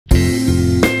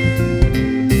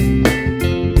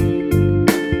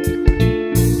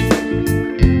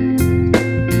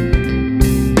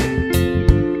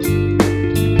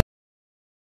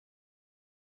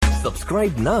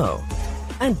subscribe now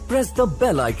and press the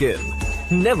bell icon.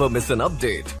 Never miss an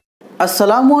update.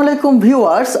 আসসালামু আলাইকুম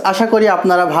viewers, আশা করি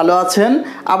আপনারা ভালো আছেন।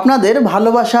 আপনাদের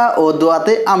ভালোবাসা ও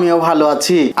দোয়াতে আমিও ভালো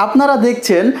আছি। আপনারা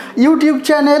দেখছেন ইউটিউব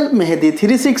চ্যানেল মেহেদি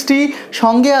 360,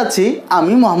 সঙ্গে আছি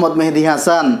আমি মোহাম্মদ মেহেদি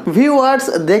হাসান। ভিউয়ার্স,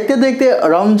 দেখতে দেখতে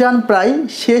রমজান প্রায়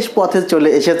শেষ পথে চলে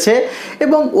এসেছে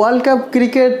এবং ওয়ার্ল্ড কাপ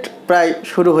ক্রিকেট প্রায়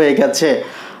শুরু হয়ে গেছে।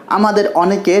 আমাদের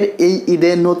অনেকের এই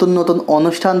ঈদে নতুন নতুন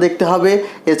অনুষ্ঠান দেখতে হবে,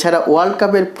 এছাড়া ওয়ার্ল্ড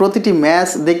কাপের প্রতিটি ম্যাচ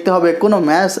দেখতে হবে, কোনো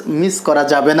ম্যাচ মিস করা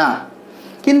যাবে না।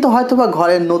 কিন্তু হয়তোবা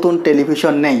ঘরের নতুন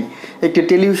টেলিভিশন নেই, একটি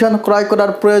টেলিভিশন ক্রয়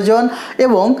করার প্রয়োজন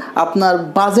এবং আপনার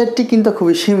বাজেটটি কিন্তু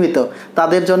খুবই সীমিত।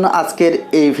 তাদের জন্য আজকের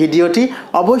এই ভিডিওটি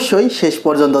অবশ্যই শেষ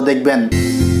পর্যন্ত দেখবেন।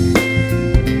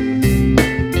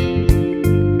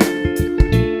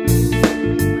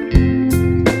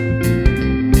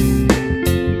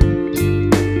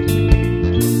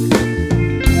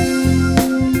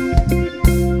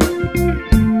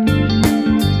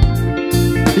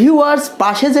 ভিউয়ার্স,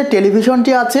 পাশে যে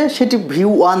টেলিভিশনটি আছে সেটি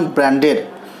V1 ব্র্যান্ডের।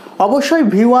 অবশ্যই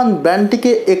V1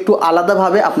 ব্র্যান্ডটিকে একটু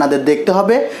আলাদাভাবে আপনাদের দেখতে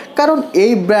হবে, কারণ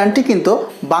এই ব্র্যান্ডটি কিন্তু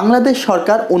বাংলাদেশ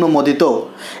সরকার অনুমোদিত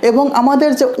এবং আমাদের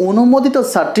যে অনুমোদিত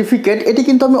সার্টিফিকেট এটি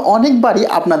কিন্তু আমি অনেকবারই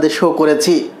আপনাদের শো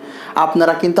করেছি।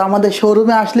 আপনারা কিন্তু আমাদের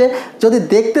শোরুমে আসলে যদি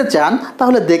দেখতে চান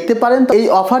তাহলে দেখতে পারেন। এই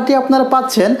অফারটি আপনারা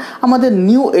পাচ্ছেন আমাদের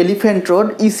new elephant road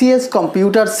ECS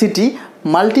computer city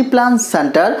Multiplan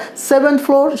centre 7th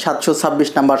floor 726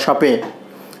 নম্বর শপে।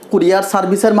 কুরিয়ার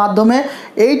সার্ভিসের মাধ্যমে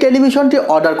এই টেলিভিশনটি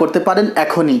অর্ডার করতে পারেন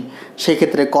এখনই।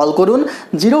 সেক্ষেত্রে কল করুন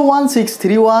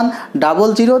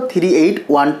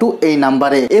 01631003812 এই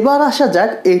নাম্বারে। এবার আসা যাক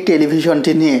এই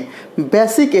টেলিভিশনটি নিয়ে।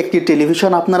 বেসিক একটি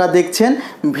টেলিভিশন আপনারা দেখছেন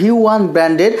V1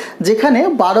 ব্র্যান্ডের, যেখানে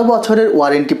 12 বছরের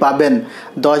ওয়ারেন্টি পাবেন,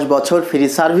 10 বছর ফ্রি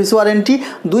সার্ভিস ওয়ারেন্টি,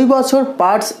 2 বছর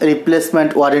পার্টস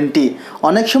রিপ্লেসমেন্ট ওয়ারেন্টি।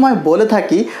 অনেক সময় বলে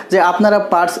থাকি যে আপনারা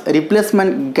পার্টস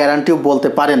রিপ্লেসমেন্ট গ্যারান্টিও বলতে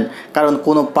পারেন, কারণ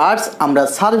কোনো পার্টস আমরা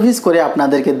সার্ভিস করে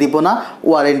আপনাদেরকে দিব না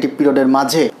ওয়ারেন্টি পিরিয়ডের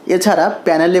মাঝে। এছাড়া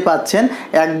প্যানেলে পাচ্ছেন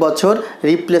 1 বছর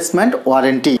রিপ্লেসমেন্ট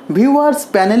ওয়ারেন্টি। ভিউয়ার্স,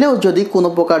 প্যানেলেও যদি কোনো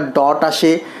প্রকার ডট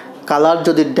আসে, কালার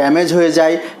যদি ড্যামেজ হয়ে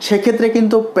যায়, সেক্ষেত্রে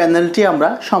কিন্তু প্যানেলটি আমরা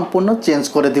সম্পূর্ণ চেঞ্জ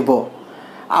করে দিব।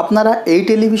 আপনারা এই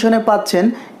টেলিভিশনে পাচ্ছেন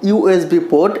USB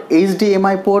পোর্ট,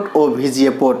 HDMI পোর্ট ও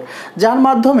VGA পোর্ট, যার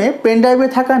মাধ্যমে পেনড্রাইভে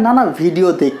থাকা নানা ভিডিও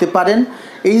দেখতে পারেন।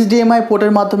 HDMI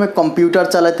পোর্টের মাধ্যমে কম্পিউটার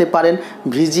চালাতে পারেন,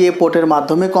 VGA পোর্টের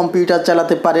মাধ্যমে কম্পিউটার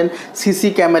চালাতে পারেন, CC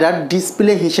ক্যামেরার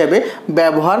ডিসপ্লে হিসেবে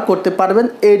ব্যবহার করতে পারবেন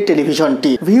এই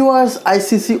টেলিভিশনটি। ভিউয়ার্স,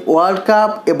 ICC ওয়ার্ল্ড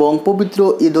কাপ এবং পবিত্র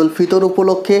ঈদ উল ফিতর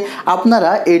উপলক্ষে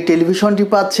আপনারা এই টেলিভিশনটি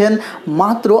পাচ্ছেন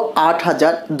মাত্র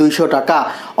 8,200 টাকা।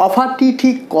 অফারটি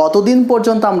ঠিক কতদিন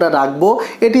পর্যন্ত আমরা রাখবো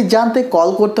এটি জানতে কল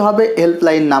করতে হবে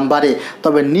হেল্পলাইন নাম্বারে।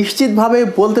 তবে নিশ্চিতভাবে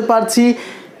বলতে পারছি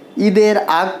ঈদের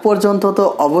আগ পর্যন্ত তো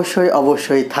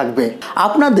অবশ্যই থাকবে।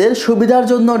 আপনাদের সুবিধার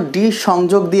জন্য ডিশ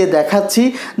সংযোগ দিয়ে দেখাচ্ছি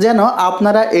যেন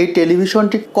আপনারা এই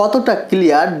টেলিভিশনটি কতটা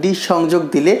ক্লিয়ার ডিশ সংযোগ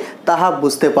দিলে তাহা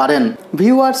বুঝতে পারেন।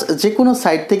 ভিউয়ার্স, যে কোনো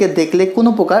সাইট থেকে দেখলে কোনো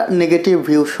প্রকার নেগেটিভ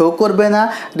ভিউ শো করবে না।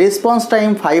 Response time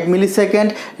 5 millisecond,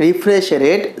 refresh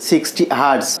rate 60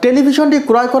 hertz. টেলিভিশনটি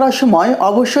ক্রয় করার সময়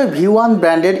অবশ্যই V1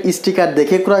 ব্র্যান্ডের স্টিকার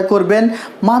দেখে ক্রয় করবেন।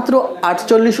 মাত্র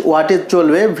 48 ওয়াটের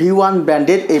চলবে V1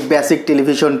 ব্র্যান্ডের এই বেসিক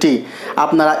টেলিভিশনটি।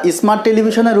 আপনারা স্মার্ট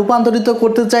টেলিভিশনে রূপান্তরিত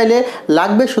করতে চাইলে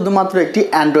লাগবে শুধুমাত্র একটি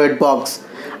অ্যান্ড্রয়েড বক্স।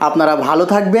 আপনারা ভালো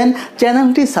থাকবেন।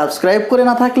 চ্যানেলটি সাবস্ক্রাইব করে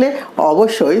না থাকলে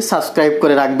অবশ্যই সাবস্ক্রাইব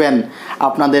করে রাখবেন।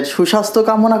 আপনাদের সুস্বাস্থ্য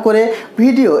কামনা করে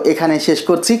ভিডিও এখানে শেষ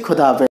করছি। খোদা হাফেজ।